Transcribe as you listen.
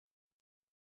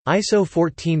ISO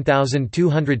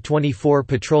 14224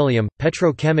 Petroleum,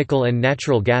 Petrochemical and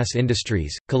Natural Gas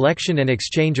Industries, Collection and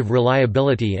Exchange of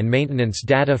Reliability and Maintenance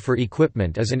Data for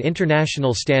Equipment is an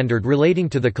international standard relating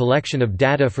to the collection of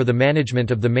data for the management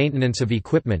of the maintenance of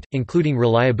equipment, including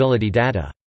reliability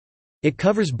data. It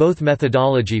covers both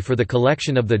methodology for the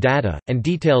collection of the data, and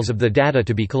details of the data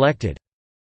to be collected.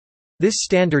 This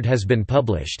standard has been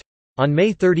published. On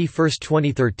May 31,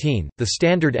 2013, the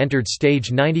standard entered stage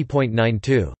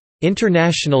 90.92,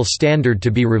 International Standard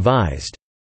to be revised,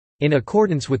 in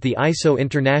accordance with the ISO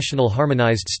International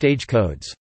Harmonized Stage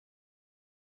Codes.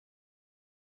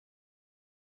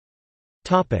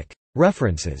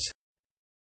 References.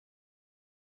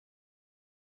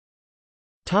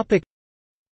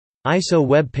 ISO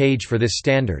web page for this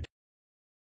standard.